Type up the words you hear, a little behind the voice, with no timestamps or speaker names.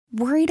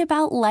Worried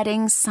about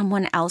letting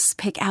someone else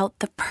pick out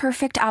the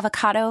perfect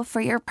avocado for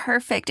your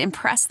perfect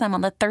impress them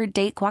on the third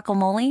date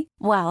guacamole?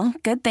 Well,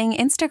 good thing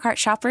Instacart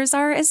shoppers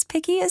are as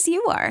picky as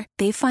you are.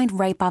 They find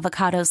ripe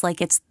avocados like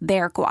it's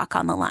their guac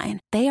on the line.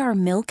 They are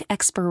milk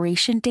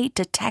expiration date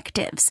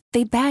detectives.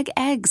 They bag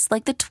eggs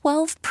like the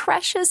 12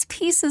 precious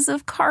pieces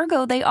of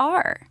cargo they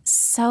are.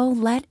 So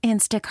let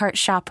Instacart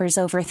shoppers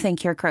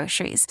overthink your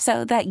groceries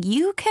so that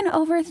you can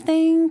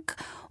overthink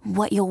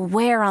what you'll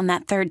wear on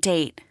that third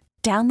date.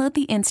 Download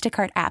the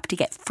Instacart app to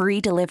get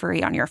free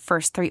delivery on your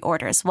first 3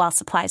 orders while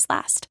supplies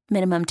last.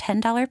 Minimum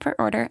 $10 per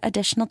order.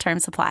 Additional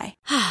terms apply.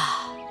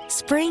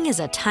 Spring is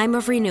a time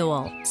of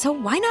renewal, so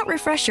why not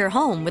refresh your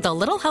home with a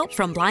little help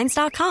from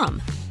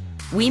Blinds.com?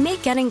 We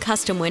make getting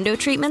custom window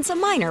treatments a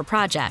minor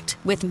project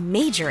with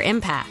major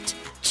impact.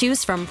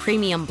 Choose from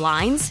premium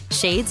blinds,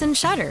 shades, and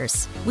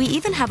shutters. We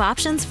even have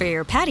options for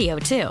your patio,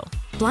 too.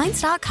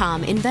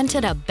 Blinds.com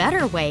invented a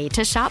better way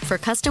to shop for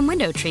custom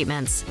window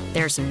treatments.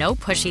 There's no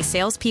pushy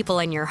salespeople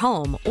in your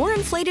home or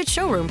inflated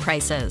showroom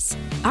prices.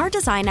 Our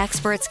design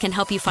experts can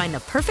help you find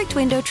the perfect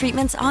window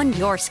treatments on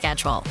your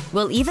schedule.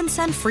 We'll even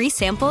send free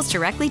samples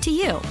directly to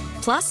you.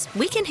 Plus,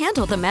 we can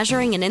handle the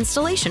measuring and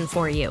installation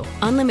for you.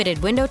 Unlimited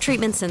window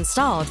treatments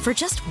installed for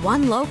just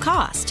one low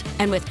cost.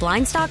 And with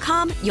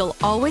Blinds.com, you'll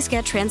always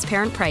get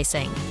transparent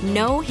pricing.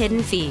 No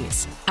hidden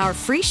fees. Our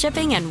free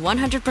shipping and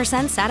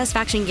 100%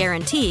 satisfaction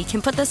guarantee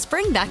can put the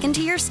spring back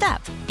into your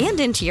step and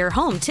into your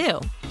home,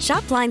 too.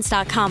 Shop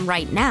Blinds.com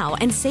right now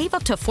and save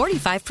up to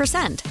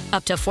 45%.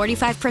 Up to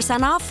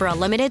 45% off for a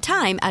limited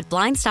time at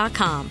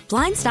Blinds.com.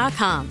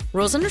 Blinds.com.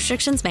 Rules and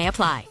restrictions may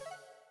apply.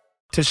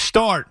 To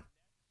start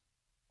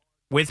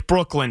with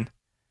Brooklyn,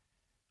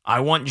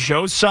 I want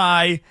Joe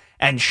Tsai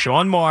and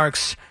Sean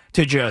Marks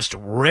to just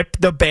rip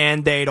the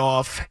Band-Aid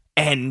off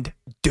and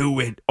do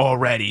it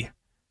already.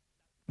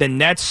 The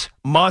Nets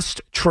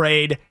must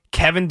trade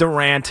Kevin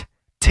Durant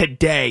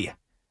today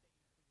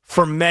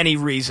for many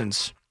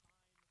reasons.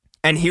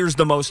 And here's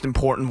the most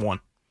important one.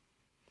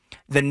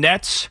 The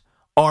Nets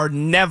are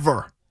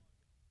never,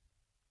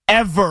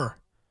 ever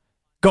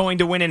going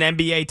to win an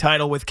NBA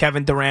title with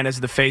Kevin Durant as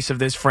the face of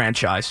this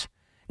franchise.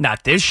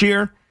 Not this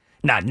year,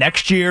 not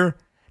next year,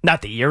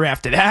 not the year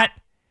after that,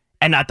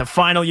 and not the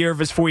final year of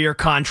his 4-year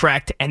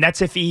contract, and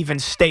that's if he even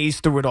stays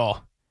through it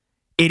all.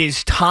 It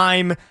is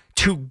time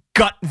to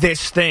gut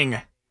this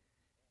thing.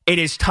 It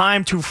is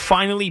time to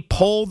finally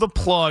pull the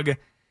plug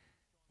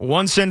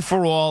once and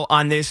for all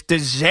on this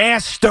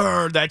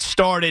disaster that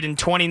started in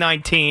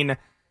 2019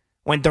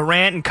 when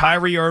Durant and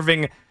Kyrie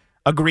Irving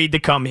agreed to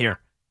come here.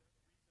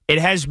 It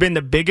has been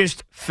the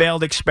biggest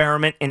failed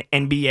experiment in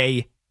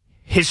NBA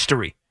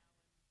history.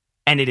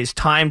 And it is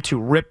time to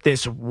rip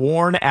this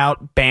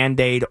worn-out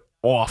Band-Aid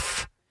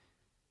off.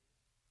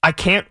 I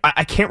can't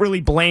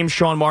really blame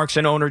Sean Marks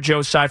and owner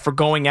Joe Tsai for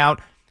going out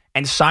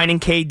and signing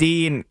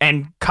KD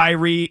and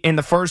Kyrie in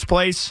the first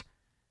place.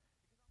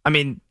 I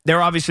mean,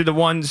 they're obviously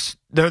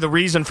they're the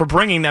reason for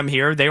bringing them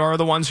here. They are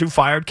the ones who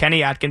fired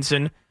Kenny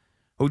Atkinson,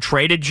 who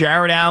traded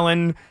Jared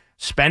Allen,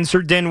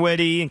 Spencer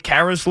Dinwiddie, and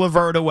Karis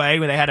LeVert away,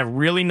 where they had a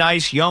really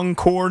nice young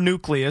core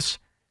nucleus,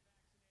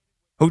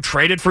 who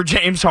traded for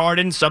James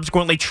Harden,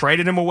 subsequently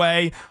traded him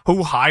away,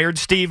 who hired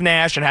Steve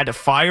Nash and had to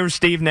fire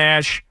Steve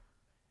Nash.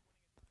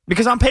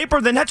 Because on paper,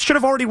 the Nets should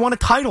have already won a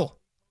title.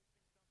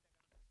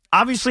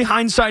 Obviously,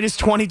 hindsight is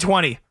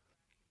 2020.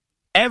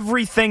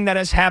 Everything that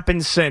has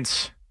happened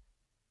since,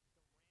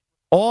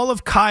 all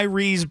of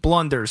Kyrie's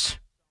blunders,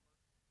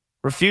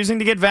 refusing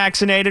to get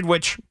vaccinated,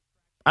 which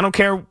I don't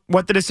care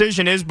what the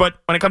decision is, but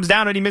when it comes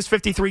down to it, he missed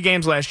 53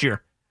 games last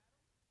year.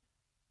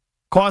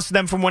 Cost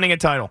them from winning a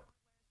title.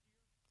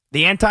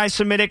 The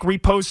anti-Semitic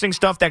reposting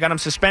stuff that got him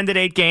suspended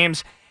 8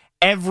 games.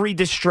 Every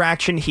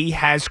distraction he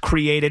has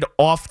created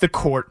off the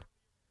court.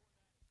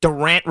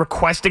 Durant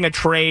requesting a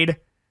trade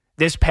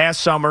this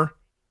past summer.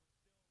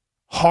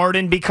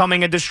 Harden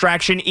becoming a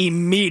distraction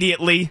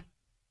immediately.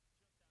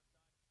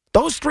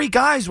 Those 3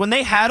 guys, when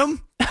they had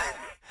them,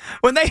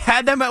 when they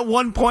had them at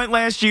one point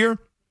last year,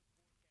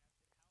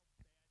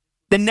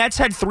 the Nets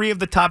had 3 of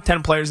the top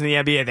 10 players in the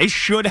NBA. They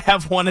should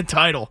have won a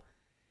title.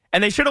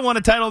 And they should have won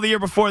a title the year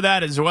before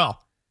that as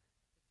well.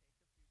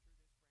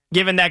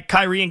 Given that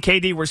Kyrie and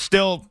KD were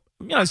still,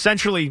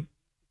 essentially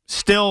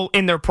still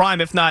in their prime,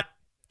 if not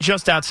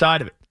just outside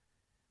of it.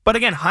 But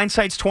again,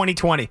 hindsight's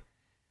 2020.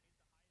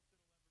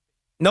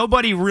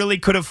 Nobody really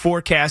could have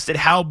forecasted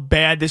how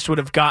bad this would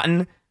have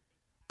gotten.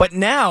 But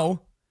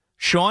now,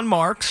 Sean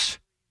Marks,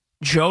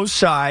 Joe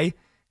Tsai,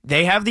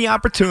 they have the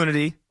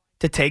opportunity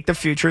to take the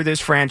future of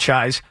this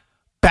franchise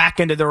back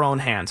into their own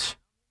hands.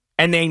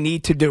 And they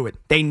need to do it.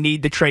 They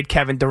need to trade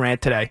Kevin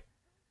Durant today.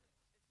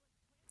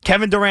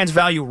 Kevin Durant's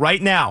value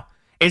right now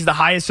is the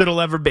highest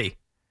it'll ever be.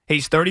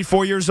 He's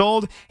 34 years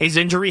old. His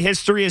injury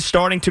history is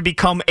starting to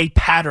become a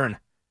pattern.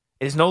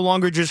 It is no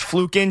longer just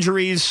fluke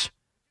injuries.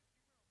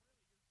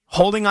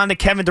 Holding on to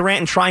Kevin Durant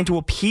and trying to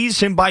appease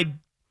him by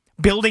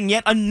building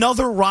yet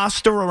another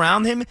roster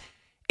around him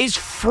is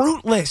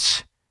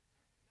fruitless.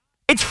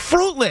 It's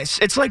fruitless.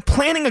 It's like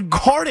planting a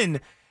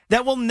garden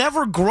that will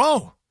never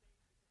grow.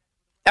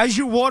 As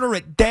you water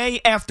it day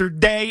after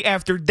day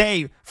after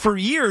day for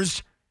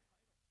years,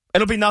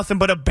 it'll be nothing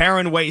but a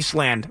barren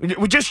wasteland.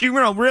 Just,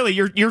 really,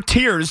 your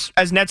tears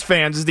as Nets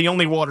fans is the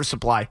only water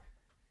supply.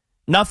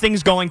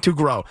 Nothing's going to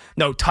grow.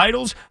 No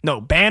titles, no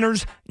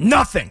banners,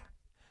 nothing.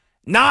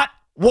 Not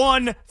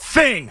one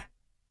thing.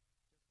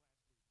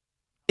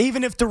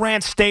 Even if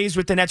Durant stays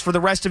with the Nets for the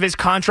rest of his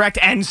contract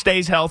and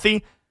stays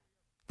healthy,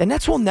 the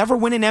Nets will never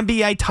win an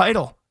NBA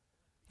title.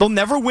 They'll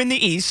never win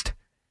the East.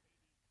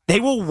 They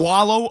will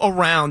wallow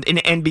around in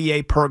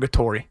NBA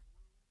purgatory.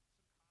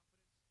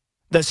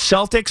 The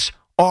Celtics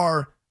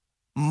are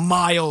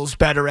miles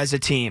better as a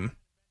team.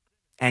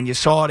 And you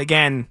saw it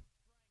again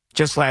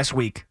just last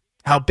week,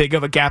 how big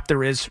of a gap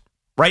there is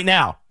right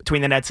now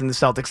between the Nets and the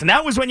Celtics. And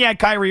that was when you had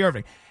Kyrie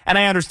Irving. And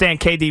I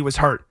understand KD was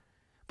hurt.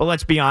 But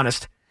let's be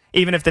honest.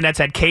 Even if the Nets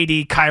had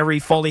KD, Kyrie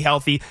fully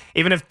healthy,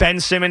 even if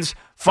Ben Simmons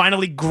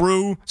finally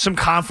grew some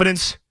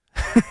confidence,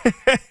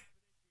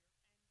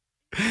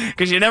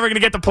 because you're never going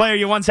to get the player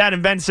you once had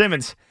in Ben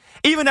Simmons.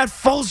 Even at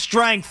full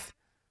strength,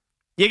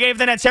 you gave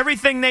the Nets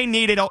everything they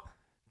needed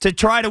to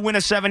try to win a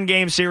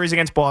 7-game series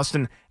against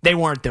Boston. They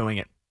weren't doing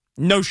it.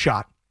 No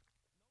shot.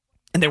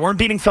 And they weren't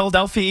beating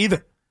Philadelphia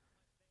either.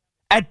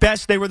 At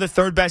best, they were the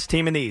third best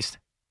team in the East.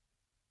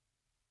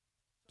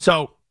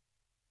 So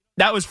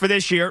that was for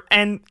this year.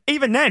 And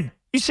even then,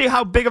 you see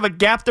how big of a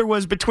gap there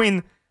was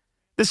between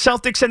the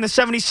Celtics and the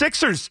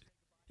 76ers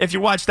if you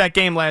watched that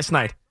game last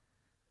night.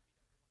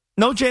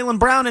 No Jaylen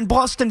Brown, and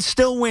Boston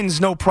still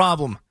wins, no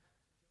problem.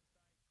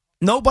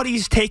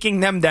 Nobody's taking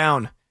them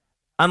down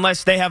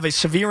unless they have a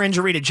severe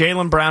injury to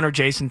Jaylen Brown or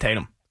Jason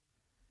Tatum.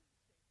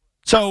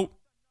 So,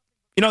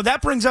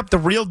 that brings up the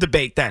real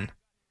debate then.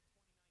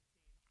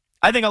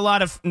 I think a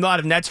lot of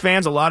Nets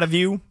fans, a lot of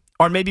you,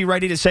 are maybe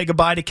ready to say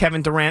goodbye to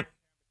Kevin Durant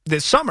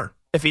this summer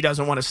if he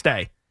doesn't want to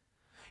stay.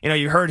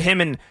 You heard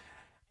him and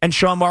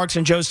Sean Marks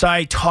and Joe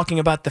Tsai talking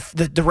about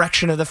the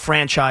direction of the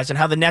franchise and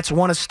how the Nets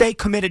want to stay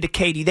committed to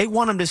KD. They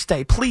want him to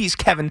stay. Please,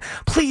 Kevin,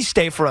 please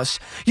stay for us.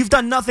 You've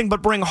done nothing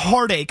but bring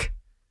heartache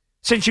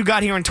since you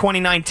got here in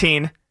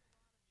 2019,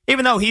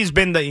 even though he's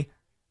been the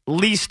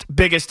least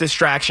biggest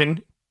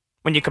distraction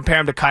when you compare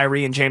him to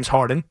Kyrie and James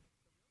Harden.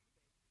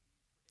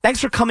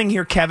 Thanks for coming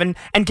here, Kevin,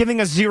 and giving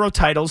us 0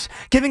 titles,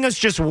 giving us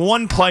just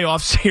 1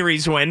 playoff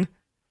series win,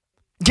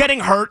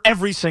 getting hurt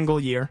every single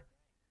year.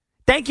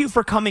 Thank you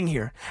for coming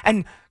here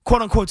and,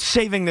 quote-unquote,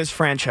 saving this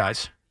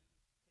franchise.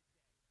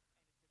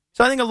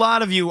 So I think a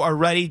lot of you are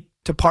ready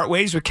to part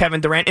ways with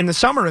Kevin Durant in the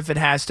summer if it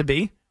has to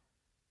be.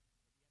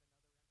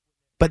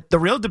 But the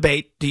real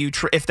debate,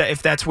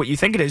 if that's what you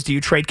think it is, do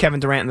you trade Kevin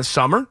Durant in the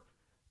summer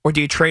or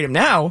do you trade him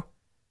now?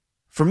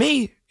 For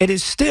me, it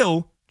is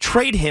still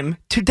trade him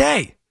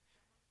today.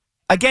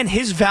 Again,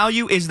 his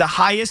value is the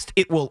highest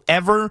it will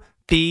ever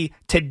be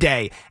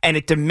today, and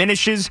it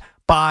diminishes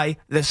by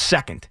the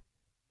second.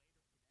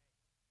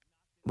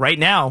 Right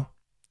now,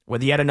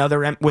 with yet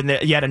another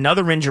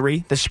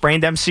injury, the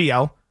sprained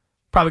MCL,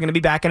 probably going to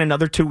be back in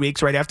another 2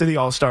 weeks right after the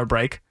All-Star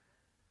break.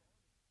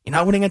 You're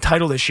not winning a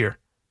title this year.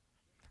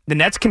 The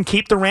Nets can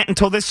keep Durant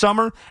until this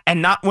summer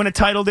and not win a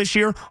title this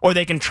year, or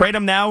they can trade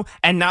him now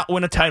and not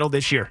win a title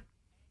this year.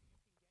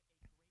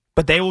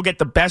 But they will get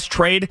the best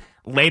trade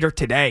later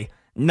today,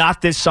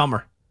 not this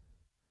summer.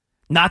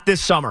 Not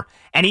this summer.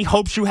 Any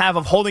hopes you have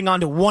of holding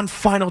on to one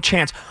final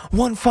chance,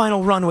 one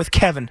final run with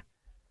Kevin,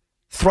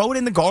 throw it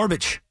in the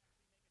garbage.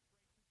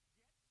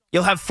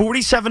 You'll have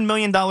 $47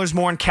 million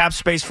more in cap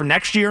space for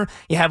next year.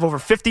 You have over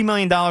 $50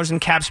 million in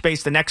cap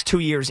space the next 2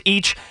 years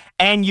each,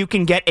 and you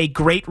can get a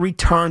great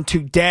return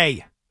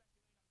today.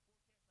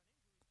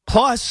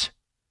 Plus,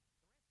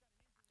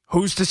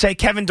 who's to say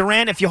Kevin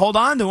Durant, if you hold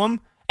on to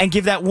him and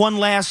give that one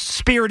last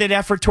spirited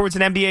effort towards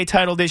an NBA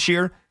title this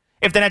year,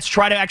 if the Nets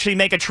try to actually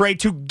make a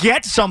trade to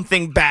get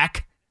something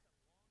back,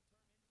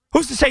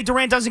 who's to say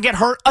Durant doesn't get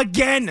hurt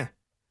again?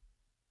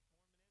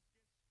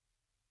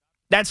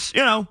 That's,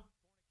 you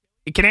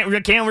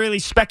can't really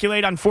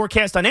speculate on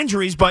forecast on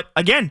injuries, but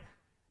again,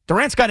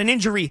 Durant's got an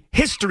injury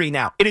history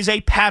now. It is a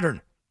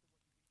pattern.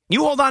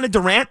 You hold on to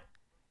Durant,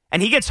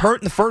 and he gets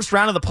hurt in the first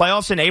round of the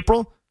playoffs in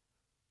April,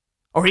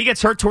 or he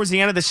gets hurt towards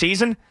the end of the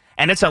season,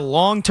 and it's a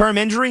long-term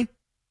injury,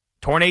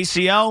 torn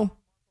ACL,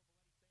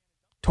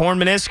 torn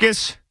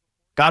meniscus,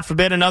 God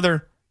forbid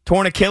another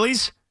torn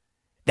Achilles,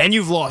 then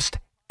you've lost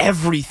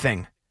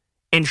everything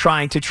in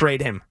trying to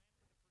trade him.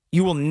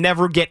 You will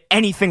never get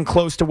anything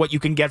close to what you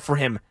can get for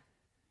him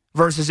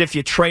versus if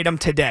you trade him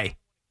today.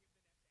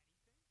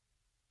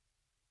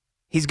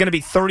 He's going to be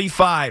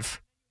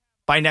 35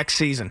 by next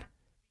season.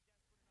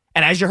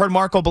 And as you heard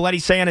Marco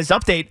Belletti say in his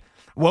update,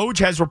 Woj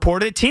has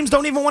reported teams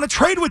don't even want to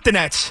trade with the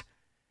Nets.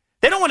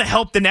 They don't want to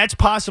help the Nets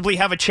possibly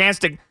have a chance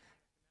to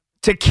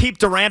keep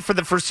Durant for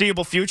the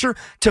foreseeable future,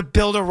 to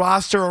build a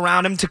roster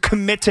around him, to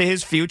commit to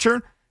his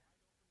future.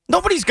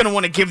 Nobody's going to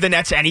want to give the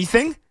Nets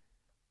anything.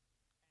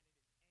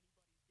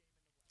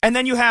 And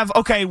then you have,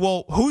 okay,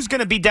 well, who's going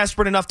to be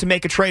desperate enough to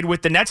make a trade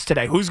with the Nets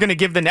today? Who's going to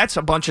give the Nets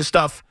a bunch of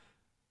stuff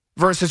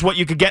versus what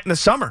you could get in the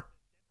summer?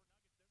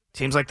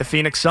 Teams like the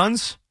Phoenix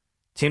Suns,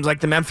 teams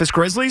like the Memphis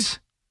Grizzlies,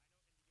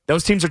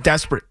 Those teams are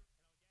desperate.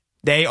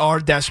 They are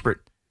desperate.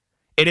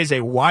 It is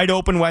a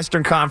wide-open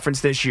Western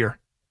Conference this year.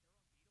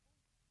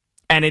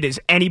 And it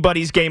is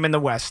anybody's game in the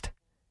West.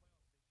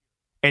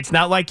 It's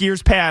not like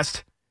years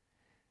past.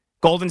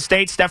 Golden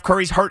State, Steph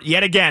Curry's hurt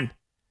yet again.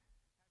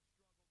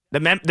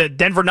 The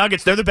Denver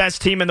Nuggets, they're the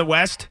best team in the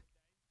West.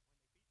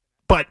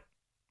 But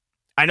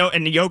I know,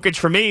 and Jokic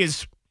for me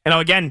is,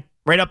 again,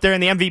 right up there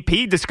in the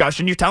MVP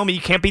discussion. You're telling me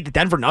you can't beat the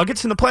Denver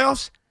Nuggets in the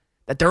playoffs?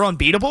 That they're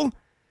unbeatable?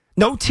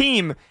 No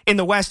team in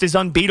the West is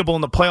unbeatable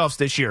in the playoffs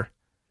this year.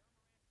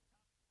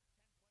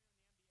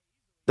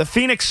 The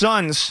Phoenix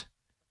Suns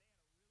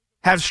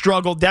have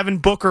struggled. Devin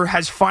Booker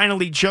has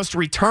finally just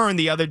returned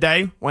the other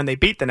day when they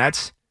beat the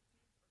Nets.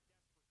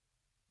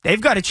 They've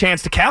got a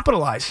chance to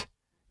capitalize.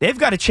 They've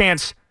got a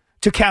chance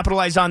to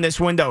capitalize on this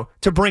window,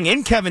 to bring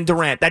in Kevin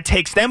Durant. That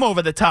takes them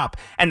over the top.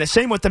 And the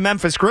same with the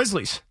Memphis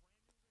Grizzlies.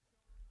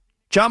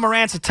 Ja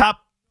Morant's a top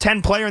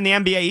 10 player in the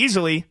NBA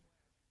easily,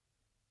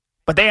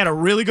 but they had a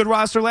really good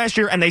roster last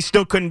year, and they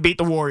still couldn't beat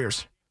the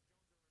Warriors.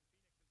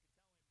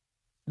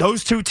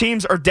 Those two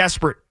teams are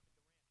desperate.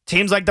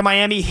 Teams like the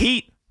Miami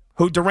Heat,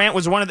 who Durant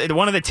was one of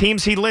the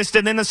teams he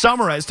listed in the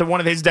summer as to one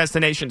of his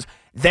destinations.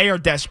 They are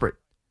desperate.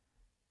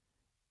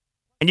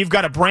 And you've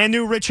got a brand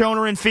new rich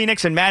owner in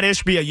Phoenix, and Matt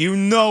Ishbia. You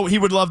know he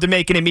would love to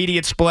make an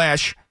immediate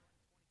splash.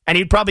 And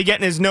he'd probably get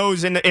in his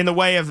nose in the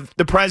way of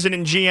the president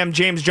and GM,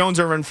 James Jones,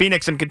 over in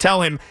Phoenix, and could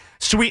tell him,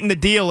 sweeten the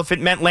deal if it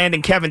meant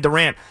landing Kevin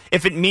Durant.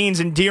 If it means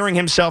endearing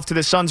himself to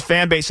the Suns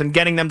fan base and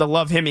getting them to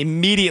love him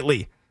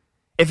immediately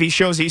if he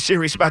shows he's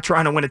serious about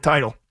trying to win a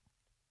title.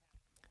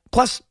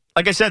 Plus,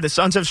 like I said, the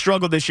Suns have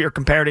struggled this year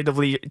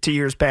comparatively to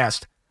years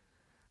past.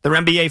 Their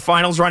NBA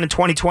Finals run in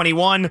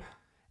 2021,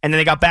 and then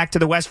they got back to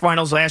the West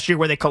Finals last year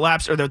where they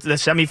collapsed, or the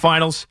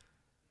semifinals.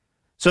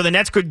 So the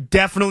Nets could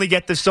definitely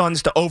get the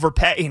Suns to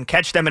overpay and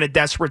catch them in a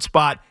desperate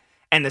spot.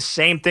 And the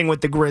same thing with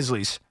the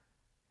Grizzlies.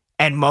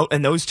 And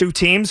those two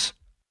teams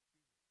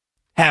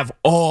have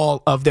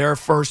all of their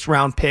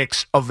first-round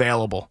picks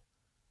available.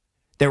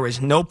 There is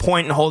no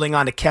point in holding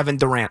on to Kevin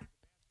Durant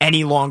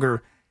any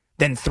longer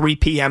than 3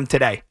 p.m.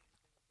 today.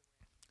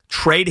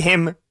 Trade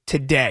him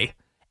today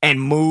and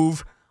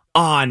move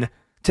on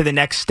to the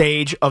next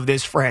stage of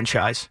this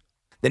franchise.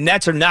 The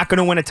Nets are not going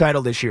to win a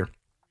title this year.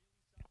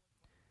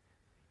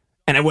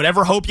 And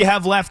whatever hope you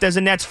have left as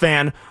a Nets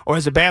fan or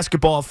as a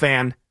basketball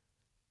fan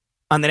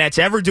on the Nets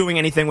ever doing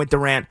anything with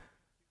Durant,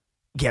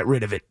 get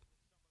rid of it.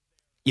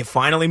 You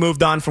finally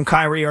moved on from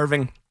Kyrie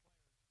Irving.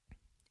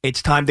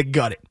 It's time to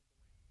gut it.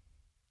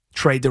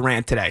 Trade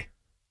Durant today.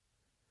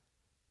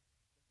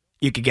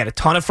 You could get a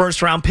ton of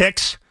first-round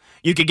picks.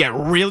 You could get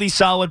really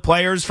solid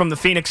players from the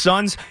Phoenix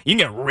Suns. You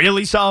can get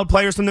really solid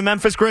players from the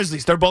Memphis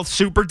Grizzlies. They're both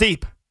super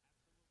deep.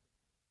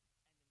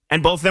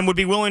 And both of them would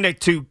be willing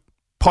to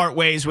part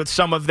ways with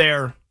some of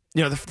their,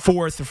 the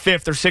fourth or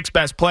fifth or sixth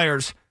best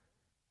players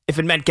if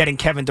it meant getting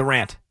Kevin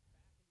Durant.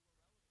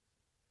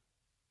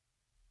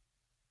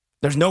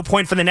 There's no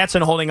point for the Nets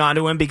in holding on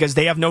to him because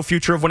they have no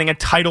future of winning a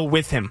title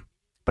with him.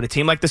 But a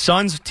team like the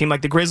Suns, a team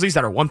like the Grizzlies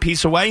that are one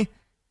piece away,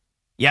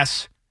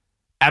 yes,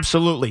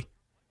 absolutely.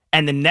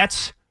 And the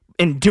Nets,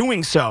 in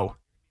doing so,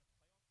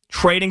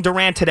 trading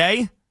Durant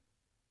today,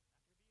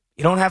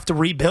 you don't have to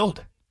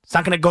rebuild. It's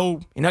not going to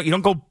go, you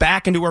don't go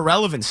back into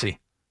irrelevancy.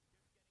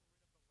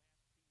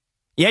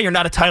 Yeah, you're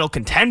not a title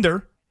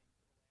contender,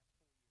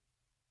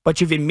 but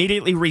you've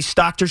immediately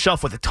restocked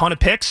yourself with a ton of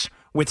picks,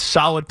 with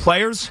solid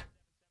players,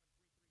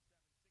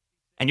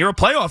 and you're a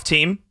playoff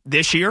team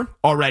this year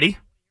already.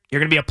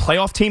 You're going to be a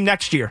playoff team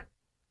next year.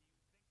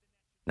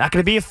 Not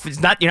going to be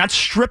you're not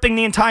stripping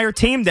the entire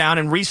team down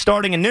and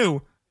restarting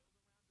anew.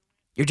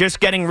 You're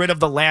just getting rid of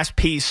the last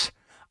piece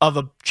of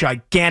a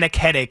gigantic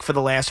headache for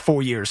the last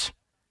 4 years.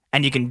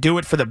 And you can do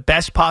it for the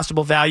best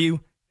possible value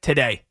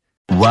today.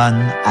 1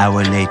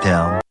 hour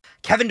later.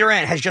 Kevin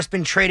Durant has just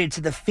been traded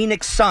to the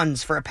Phoenix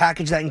Suns for a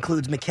package that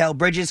includes Mikal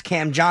Bridges,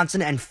 Cam Johnson,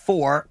 and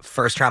 4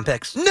 first-round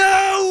picks.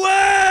 No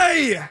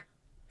way!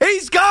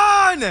 He's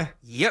gone!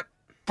 Yep.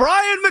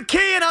 Brian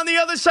McKeon on the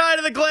other side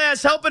of the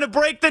glass helping to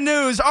break the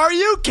news. Are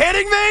you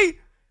kidding me?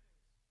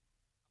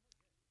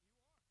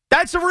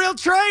 That's a real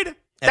trade?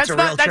 That's a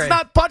real trade. That's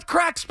not butt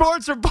crack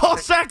sports or ball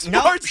sack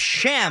sports? Nope,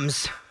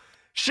 shams.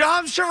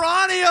 Shams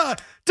Charania.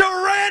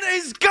 Durant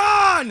is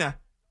gone!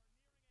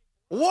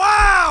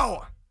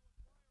 Wow!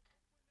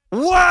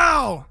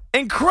 Wow!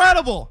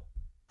 Incredible!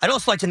 I'd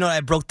also like to know that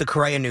I broke the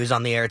Correa news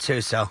on the air,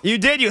 too, so. You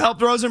did. You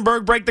helped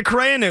Rosenberg break the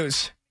Correa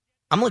news.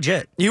 I'm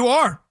legit. You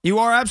are. You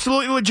are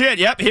absolutely legit.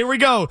 Yep, here we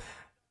go.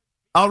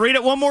 I'll read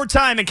it one more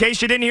time in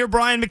case you didn't hear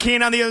Brian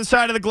McKeon on the other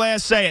side of the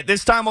glass say it.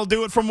 This time I'll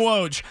do it from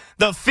Woj.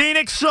 The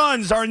Phoenix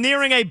Suns are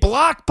nearing a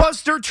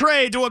blockbuster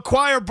trade to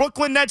acquire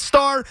Brooklyn Nets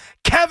star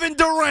Kevin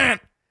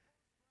Durant.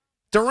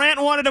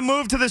 Durant wanted to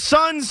move to the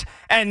Suns,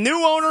 and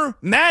new owner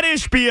Matt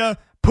Ishbia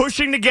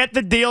pushing to get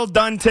the deal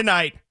done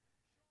tonight.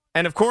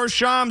 And, of course,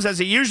 Shams, as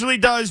he usually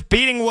does,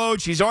 beating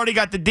Woj. He's already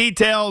got the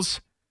details.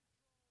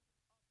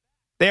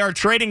 They are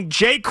trading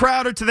Jay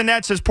Crowder to the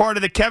Nets as part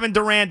of the Kevin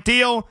Durant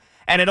deal,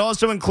 and it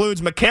also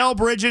includes Mikal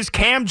Bridges,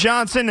 Cam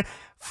Johnson,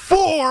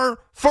 4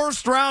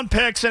 first-round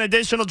picks and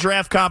additional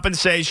draft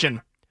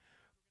compensation.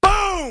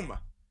 Boom!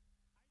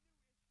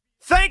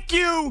 Thank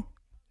you,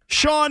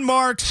 Sean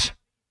Marks.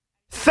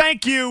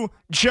 Thank you,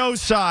 Joe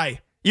Tsai.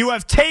 You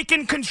have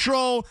taken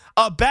control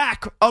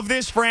back of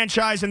this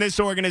franchise and this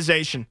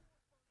organization.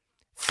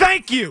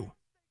 Thank you.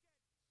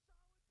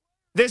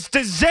 This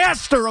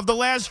disaster of the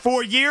last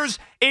 4 years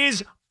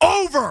is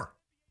over.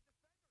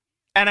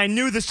 And I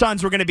knew the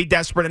Suns were going to be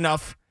desperate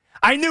enough.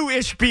 I knew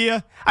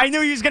Ishbia. I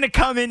knew he was going to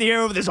come in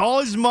here with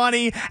all his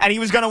money, and he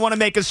was going to want to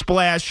make a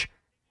splash.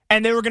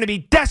 And they were going to be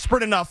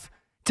desperate enough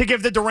to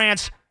give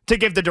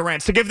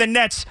the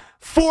Nets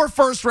 4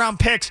 first-round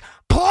picks.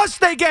 Plus,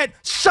 they get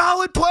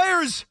solid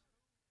players.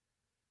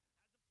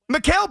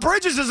 Mikal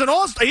Bridges is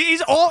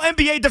he's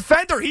all-NBA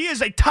defender. He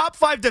is a top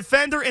 5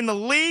 defender in the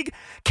league.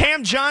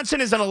 Cam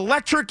Johnson is an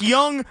electric,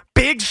 young,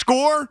 big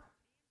scorer.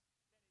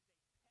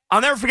 I'll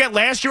never forget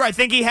last year, I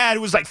think he had, it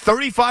was like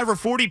 35 or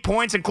 40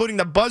 points, including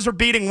the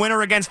buzzer-beating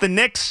winner against the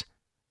Knicks.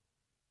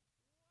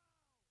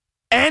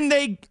 And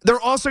they're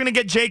also going to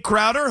get Jay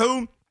Crowder,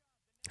 who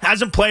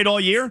hasn't played all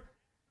year.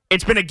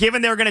 It's been a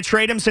given they're going to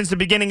trade him since the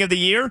beginning of the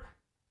year.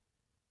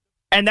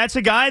 And that's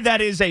a guy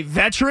that is a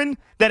veteran,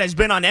 that has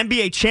been on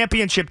NBA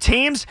championship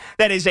teams,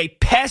 that is a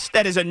pest,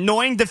 that is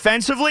annoying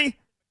defensively.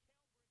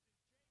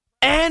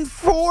 And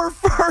 4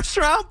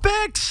 first-round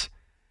picks.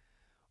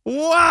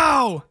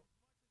 Wow.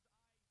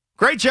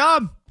 Great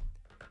job.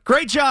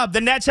 Great job.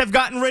 The Nets have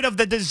gotten rid of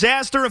the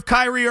disaster of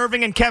Kyrie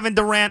Irving and Kevin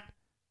Durant.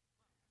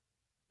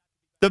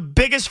 The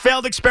biggest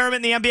failed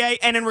experiment in the NBA,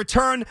 and in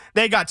return,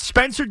 they got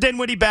Spencer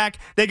Dinwiddie back.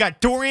 They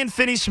got Dorian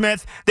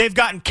Finney-Smith. They've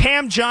gotten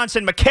Cam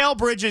Johnson, Mikal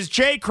Bridges,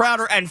 Jay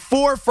Crowder, and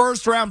 4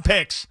 first-round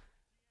picks.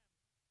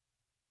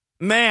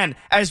 Man,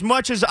 as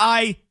much as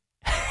I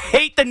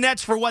hate the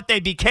Nets for what they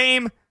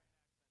became,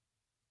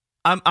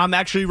 I'm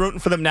actually rooting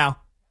for them now.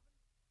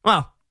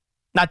 Well,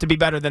 not to be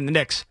better than the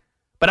Knicks,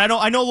 but I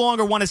no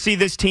longer want to see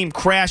this team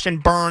crash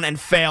and burn and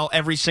fail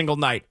every single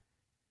night.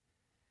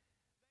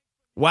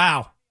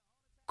 Wow.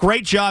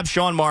 Great job,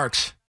 Sean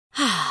Marks.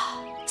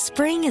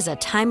 Spring is a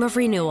time of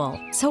renewal,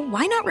 so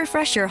why not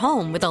refresh your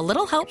home with a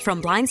little help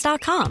from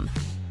Blinds.com?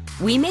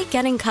 We make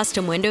getting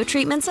custom window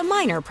treatments a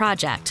minor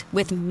project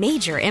with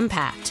major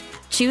impact.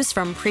 Choose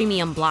from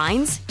premium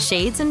blinds,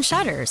 shades, and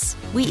shutters.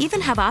 We even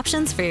have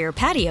options for your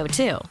patio,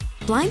 too.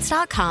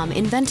 Blinds.com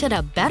invented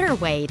a better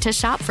way to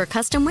shop for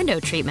custom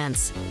window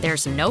treatments.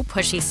 There's no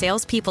pushy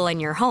salespeople in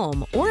your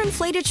home or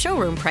inflated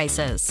showroom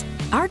prices.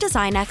 Our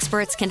design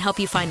experts can help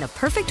you find the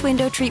perfect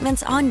window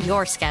treatments on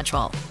your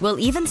schedule. We'll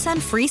even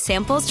send free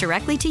samples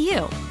directly to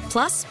you.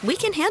 Plus, we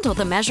can handle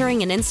the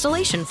measuring and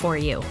installation for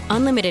you.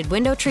 Unlimited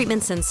window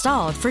treatments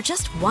installed for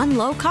just one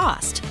low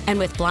cost. And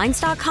with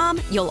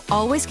Blinds.com, you'll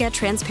always get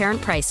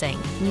transparent pricing.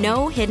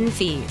 No hidden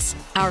fees.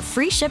 Our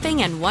free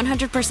shipping and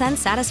 100%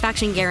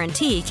 satisfaction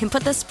guarantee can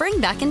put the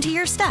spring back into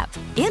your step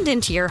and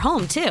into your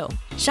home, too.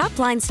 Shop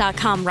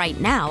Blinds.com right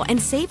now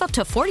and save up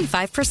to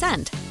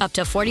 45%. Up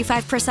to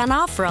 45%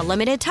 off for a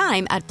limited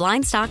time at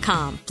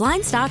Blinds.com.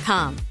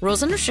 Blinds.com.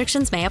 Rules and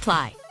restrictions may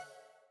apply.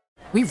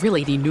 We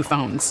really need new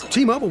phones.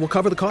 T-Mobile will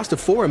cover the cost of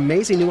 4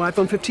 amazing new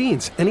iPhone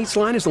 15s, and each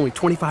line is only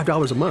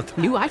 $25 a month.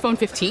 New iPhone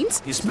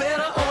 15s? It's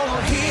better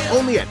over here.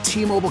 Only at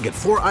T-Mobile, get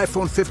 4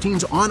 iPhone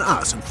 15s on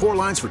us and 4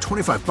 lines for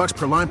 $25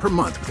 per line per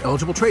month with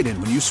eligible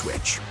trade-in when you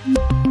switch.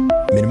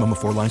 Minimum of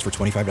 4 lines for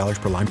 $25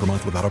 per line per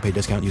month with autopay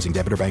discount using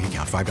debit or bank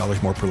account.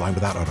 $5 more per line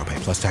without autopay,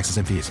 plus taxes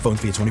and fees. Phone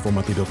fee at 24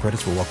 monthly bill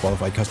credits for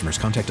well-qualified customers.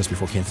 Contact us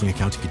before canceling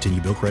account to continue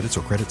bill credits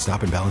or credit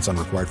stop and balance on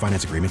required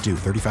finance agreement due.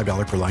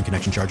 $35 per line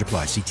connection charge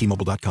applies. See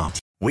T-Mobile.com.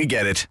 We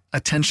get it.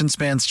 Attention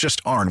spans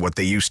just aren't what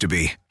they used to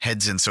be.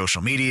 Heads in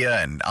social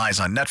media and eyes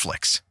on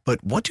Netflix.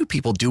 But what do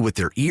people do with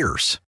their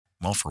ears?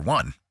 Well, for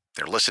one,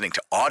 they're listening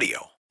to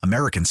audio.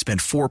 Americans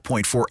spend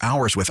 4.4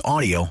 hours with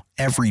audio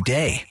every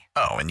day.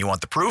 Oh, and you want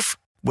the proof?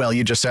 Well,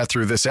 you just sat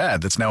through this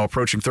ad that's now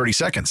approaching 30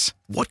 seconds.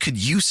 What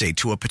could you say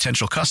to a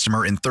potential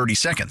customer in 30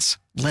 seconds?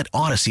 Let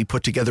Odyssey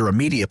put together a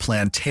media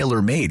plan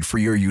tailor-made for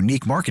your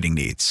unique marketing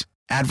needs.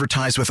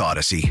 Advertise with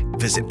Odyssey.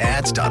 Visit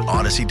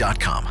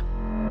ads.odyssey.com.